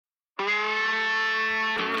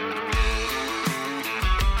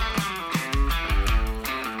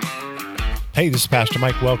Hey, this is Pastor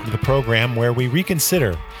Mike. Welcome to the program where we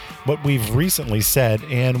reconsider what we've recently said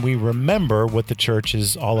and we remember what the church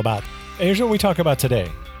is all about. Here's what we talk about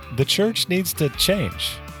today. The church needs to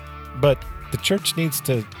change, but the church needs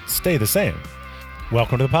to stay the same.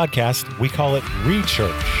 Welcome to the podcast. We call it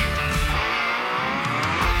Re-Church.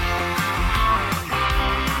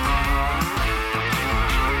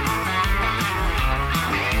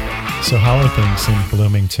 So how are things in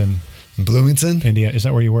Bloomington? Bloomington? Indiana. Is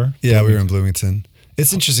that where you were? Yeah, we were in Bloomington.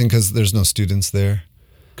 It's interesting because there's no students there.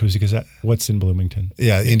 Because what's in Bloomington?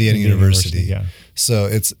 Yeah, Indiana University. Yeah. So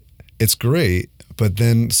it's great, but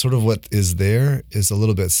then sort of what is there is a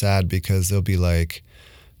little bit sad because there'll be like,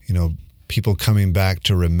 people coming back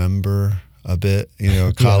to remember a bit,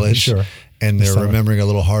 college. Yeah, sure. And they're remembering a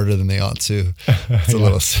little harder than they ought to. It's a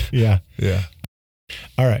little. Yeah. Yeah.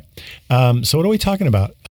 All right. So what are we talking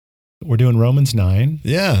about? We're doing Romans 9.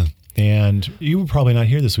 Yeah. And you were probably not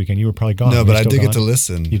here this weekend. You were probably gone. No, but I did get to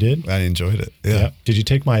listen. You did? I enjoyed it. Yeah. Did you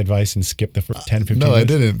take my advice and skip the first 10, 15 minutes? No, I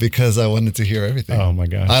didn't because I wanted to hear everything. Oh, my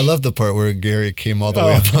gosh. I love the part where Gary came all the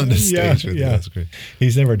way up on the stage with you. That's great.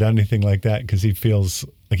 He's never done anything like that because he feels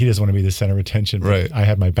like he doesn't want to be the center of attention. But right. I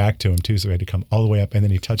had my back to him, too, so I had to come all the way up. And then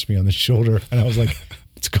he touched me on the shoulder. And I was like,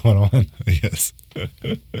 what's going on? Yes.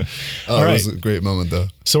 It was a great moment, though.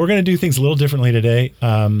 So we're going to do things a little differently today.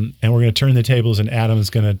 And we're going to turn the tables, and Adam's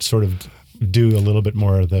going to sort of do a little bit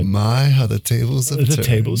more of the... how the tables have turned. The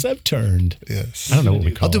tables have turned. Yes. I don't know what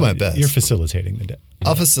we call it. I'll do my best. You're facilitating the day.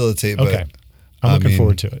 I'll facilitate, okay. But I'm looking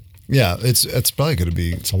forward to it. Yeah, it's probably going to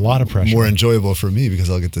be... It's a lot of pressure. More enjoyable for me because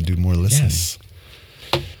I'll get to do more listening. Yes.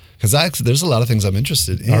 Because there's a lot of things I'm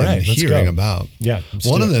interested in hearing about. Yeah.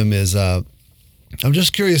 One of them is... I'm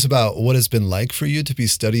just curious about what it's been like for you to be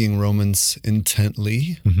studying Romans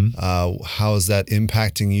intently. Mm-hmm. How is that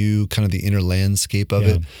impacting you, kind of the inner landscape of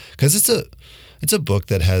it? Because it's a book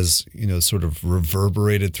that has, sort of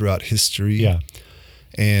reverberated throughout history. Yeah.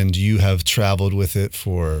 And you have traveled with it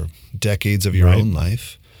for decades of your own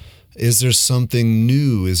life. Is there something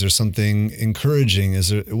new? Is there something encouraging? Is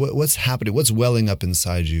there what's happening? What's welling up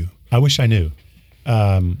inside you? I wish I knew.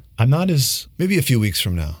 I'm not as... Maybe a few weeks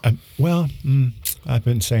from now. I've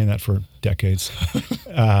been saying that for decades.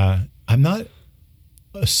 I'm not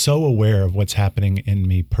so aware of what's happening in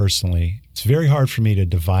me personally. It's very hard for me to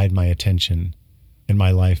divide my attention in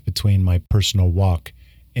my life between my personal walk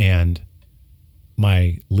and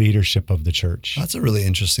my leadership of the church. That's a really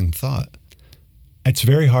interesting thought. It's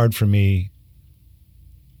very hard for me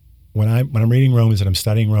when I'm reading Romans and I'm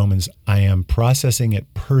studying Romans, I am processing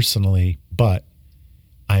it personally, but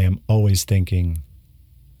I am always thinking,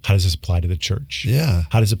 how does this apply to the church? Yeah.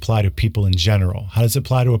 How does it apply to people in general? How does it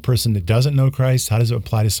apply to a person that doesn't know Christ? How does it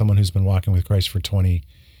apply to someone who's been walking with Christ for 20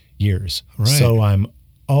 years? Right. So I'm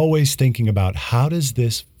always thinking about how does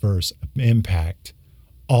this verse impact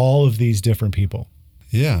all of these different people?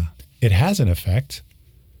 Yeah. It has an effect.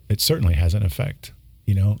 It certainly has an effect.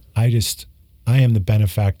 I am the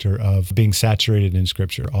benefactor of being saturated in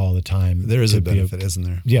Scripture all the time. There is a benefit, isn't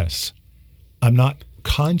there? Yes. I'm not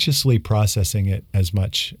consciously processing it as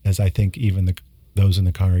much as I think even those in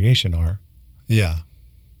the congregation are. Yeah.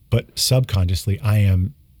 But subconsciously, I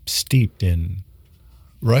am steeped in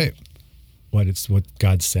what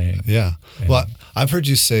God's saying. Yeah. Well, I've heard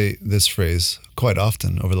you say this phrase quite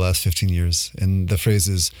often over the last 15 years, and the phrase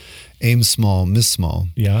is aim small, miss small.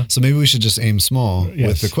 Yeah. So maybe we should just aim small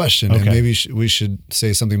with the question, and maybe we should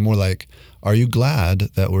say something more like, are you glad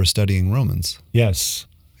that we're studying Romans? Yes.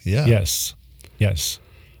 Yeah. Yes.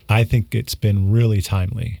 I think it's been really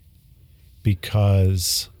timely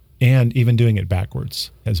and even doing it backwards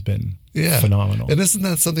has been phenomenal. And isn't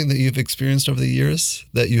that something that you've experienced over the years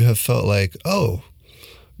that you have felt like, oh,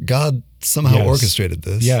 God somehow orchestrated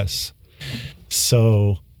this? Yes.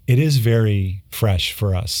 So it is very fresh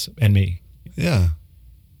for us and me. Yeah.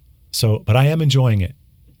 So, but I am enjoying it.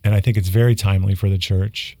 And I think it's very timely for the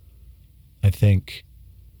church. I think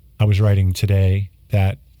I was writing today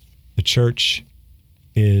that the church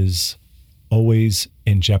is always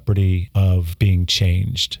in jeopardy of being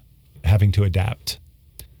changed, having to adapt,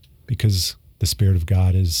 because the Spirit of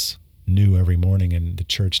God is new every morning and the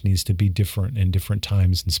church needs to be different in different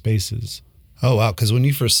times and spaces. Oh, wow. Because when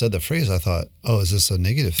you first said the phrase, I thought, oh, is this a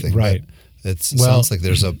negative thing? Right. But it sounds like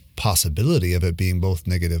there's a possibility of it being both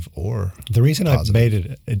negative or the reason positive. I've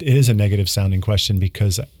made it is a negative sounding question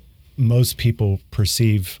because most people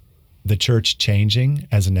perceive the church changing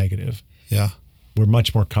as a negative. Yeah. We're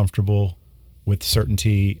much more comfortable with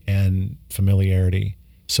certainty and familiarity.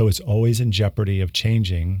 So it's always in jeopardy of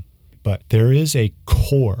changing, but there is a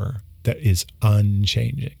core that is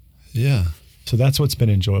unchanging. Yeah. So that's what's been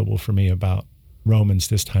enjoyable for me about Romans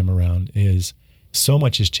this time around is so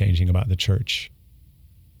much is changing about the church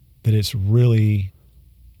that it's really,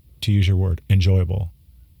 to use your word, enjoyable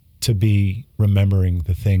to be remembering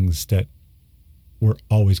the things that we're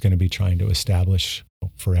always going to be trying to establish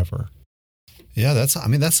forever. Yeah, that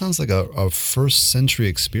sounds like a first century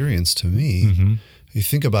experience to me. Mm-hmm. You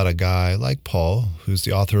think about a guy like Paul, who's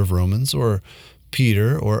the author of Romans, or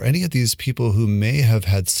Peter, or any of these people who may have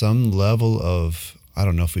had some level of, I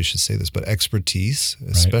don't know if we should say this, but expertise,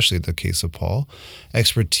 especially in the case of Paul,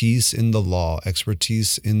 expertise in the law,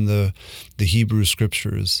 expertise in the Hebrew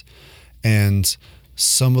scriptures, and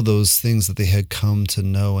some of those things that they had come to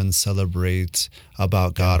know and celebrate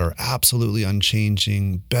about God are absolutely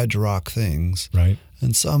unchanging, bedrock things. Right.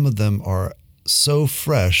 And some of them are so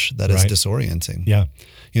fresh that it's disorienting. Yeah.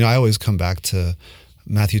 I always come back to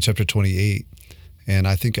Matthew chapter 28, and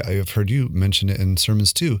I think I've heard you mention it in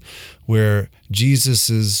sermons too, where Jesus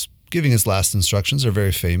is giving his last instructions. They're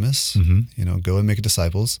very famous, go and make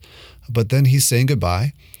disciples. But then he's saying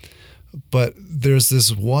goodbye. But there's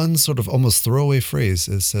this one sort of almost throwaway phrase.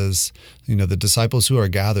 It says, the disciples who are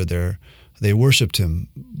gathered there, they worshiped him,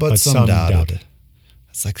 but some doubted.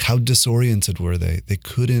 It's like, how disoriented were they? They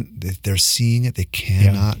couldn't, they're seeing it. They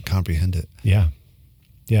cannot comprehend it. Yeah.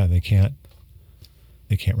 Yeah. They can't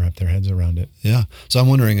wrap their heads around it. Yeah. So I'm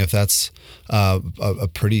wondering if that's a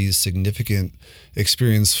pretty significant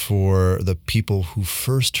experience for the people who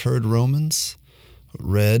first heard Romans,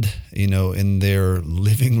 read, in their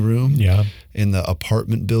living room, in the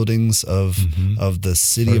apartment buildings of the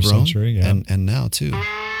city First of Rome, century, and now too.